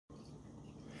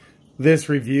This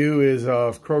review is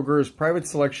of Kroger's Private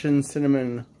Selection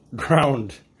Cinnamon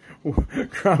Ground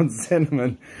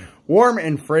Cinnamon, warm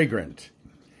and fragrant.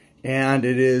 And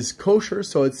it is kosher,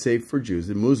 so it's safe for Jews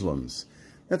and Muslims.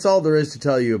 That's all there is to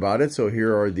tell you about it. So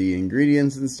here are the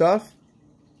ingredients and stuff.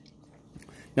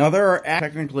 Now there are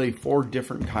technically 4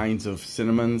 different kinds of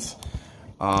cinnamons.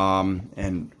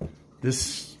 And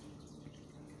this,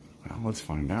 well, let's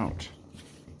find out.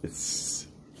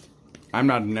 I'm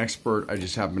not an expert. I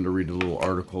just happened to read a little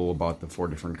article about the 4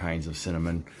 different kinds of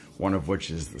cinnamon, one of which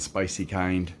is the spicy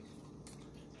kind.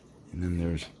 And then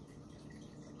there's,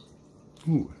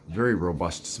 ooh, very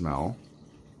robust smell.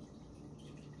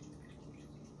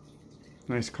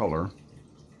 Nice color.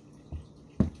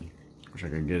 Wish I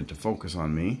could get it to focus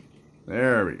on me.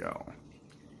 There we go.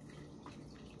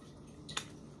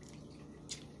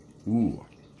 Ooh.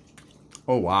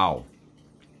 Oh, wow.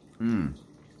 Mmm.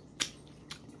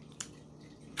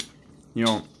 You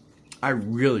know, I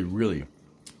really, really,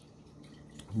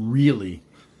 really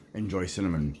enjoy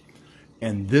cinnamon.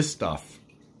 And this stuff,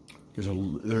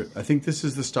 I think this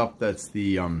is the stuff that's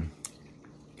the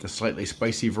slightly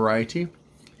spicy variety.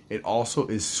 It also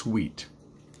is sweet.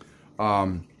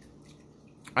 I've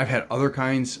had other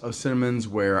kinds of cinnamons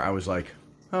where I was like,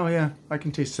 oh yeah, I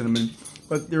can taste cinnamon,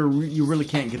 but you really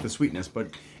can't get the sweetness.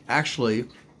 But actually,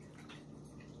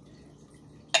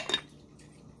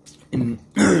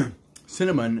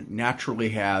 cinnamon naturally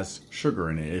has sugar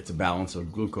in it. It's a balance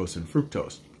of glucose and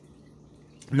fructose.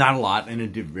 Not a lot, and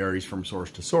it varies from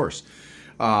source to source.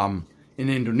 In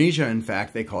Indonesia, in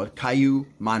fact, they call it kayu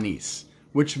manis,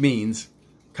 which means,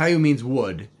 kayu means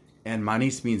wood, and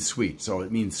manis means sweet, so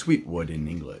it means sweet wood in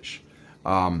English.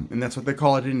 And that's what they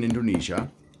call it in Indonesia.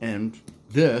 And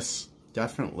this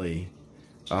definitely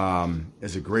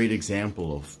is a great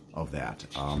example of that.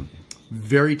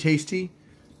 Very tasty,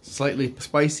 slightly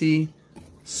spicy,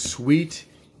 sweet.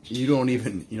 You don't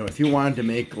even, you know, if you wanted to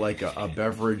make like a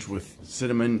beverage with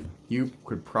cinnamon, you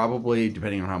could probably,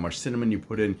 depending on how much cinnamon you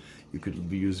put in, you could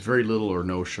use very little or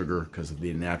no sugar because of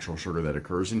the natural sugar that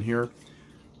occurs in here.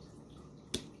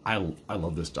 I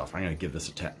love this stuff. I'm going to give this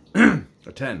a 10.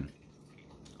 A 10.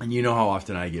 And you know how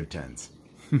often I give 10s.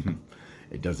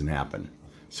 It doesn't happen.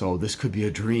 So this could be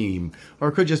a dream, or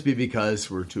it could just be because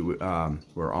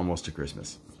we're almost to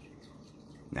Christmas.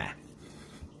 Nah.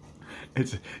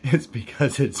 It's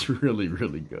because it's really,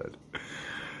 really good.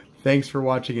 Thanks for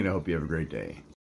watching, and I hope you have a great day.